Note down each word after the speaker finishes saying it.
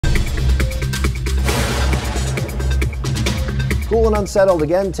Cool and unsettled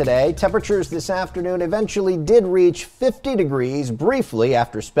again today. Temperatures this afternoon eventually did reach 50 degrees briefly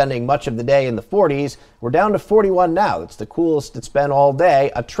after spending much of the day in the 40s. We're down to 41 now. It's the coolest it's been all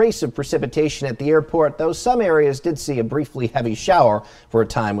day. A trace of precipitation at the airport, though some areas did see a briefly heavy shower for a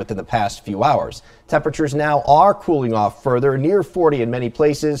time within the past few hours. Temperatures now are cooling off further, near 40 in many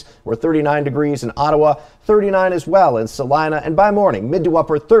places. We're 39 degrees in Ottawa, 39 as well in Salina, and by morning, mid to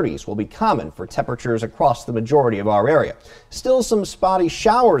upper 30s will be common for temperatures across the majority of our area. Still some spotty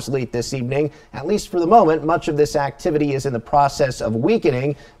showers late this evening. At least for the moment, much of this activity is in the process of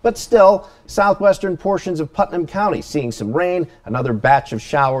weakening, but still, southwestern portions of Putnam County seeing some rain. Another batch of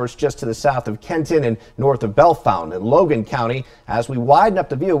showers just to the south of Kenton and north of Bellefontaine in Logan County. As we widen up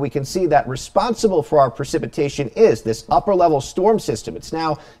the view, we can see that responsible for our precipitation is this upper level storm system. It's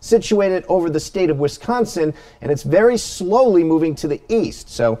now situated over the state of Wisconsin, and it's very slowly moving to the east.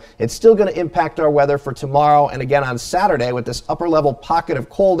 So it's still going to impact our weather for tomorrow and again on Saturday with this upper level pocket of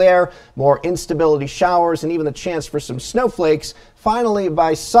cold air, more instability showers, and even the chance for some snowflakes. Finally,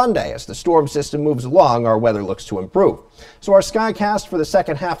 by Sunday, as the storm system moves along, our weather looks to improve. So our skycast for the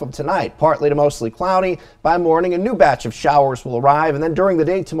second half of tonight, partly to mostly cloudy. By morning, a new batch of showers will arrive, and then during the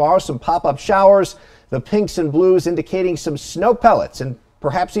day tomorrow, some pop-up showers. The pinks and blues indicating some snow pellets and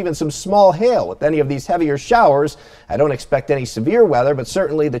perhaps even some small hail with any of these heavier showers. I don't expect any severe weather, but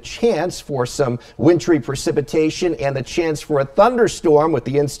certainly the chance for some wintry precipitation and the chance for a thunderstorm with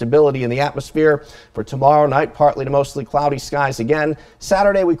the instability in the atmosphere. For tomorrow night, partly to mostly cloudy skies again.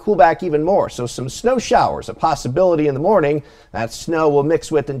 Saturday, we cool back even more, so some snow showers, a possibility in the morning. That snow will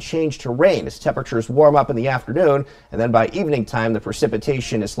mix with and change to rain as temperatures warm up in the afternoon, and then by evening time, the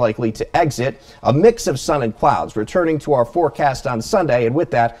precipitation is likely to exit. A mix of sun and clouds returning to our forecast on Sunday, and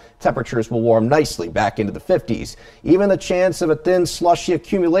with that, temperatures will warm nicely back into the 50s. Even the chance of a thin, slushy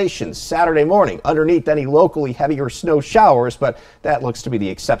accumulation Saturday morning underneath any locally heavier snow showers, but that looks to be the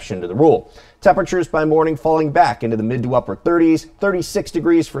exception to the rule. Temperatures by morning falling back into the mid to upper 30s, 36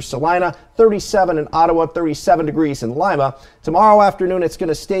 degrees for Salina, 37 in Ottawa, 37 degrees in Lima. Tomorrow afternoon, it's going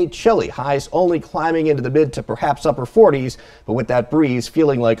to stay chilly. Highs only climbing into the mid to perhaps upper 40s, but with that breeze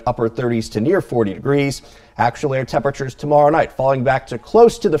feeling like upper 30s to near 40 degrees. Actual air temperatures tomorrow night falling back to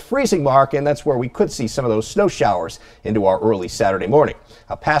close to the freezing mark, and that's where we could see some of those snow showers into our early Saturday morning.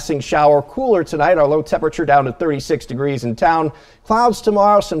 A passing shower cooler tonight, our low temperature down to 36 degrees in town. Clouds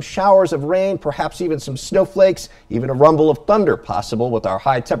tomorrow, some showers of rain, perhaps even some snowflakes, even a rumble of thunder possible with our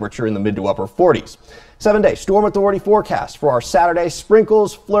high temperature in the mid to upper 40s. 7-day Storm Authority forecast for our Saturday: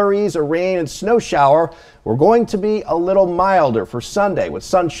 sprinkles, flurries, a rain and snow shower. We're going to be a little milder for Sunday with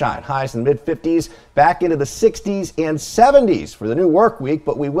sunshine, highs in the mid 50s, back into the 60s and 70s for the new work week,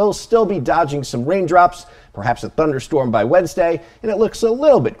 but we will still be dodging some raindrops, perhaps a thunderstorm by Wednesday, and it looks a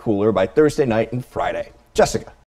little bit cooler by Thursday night and Friday. Jessica.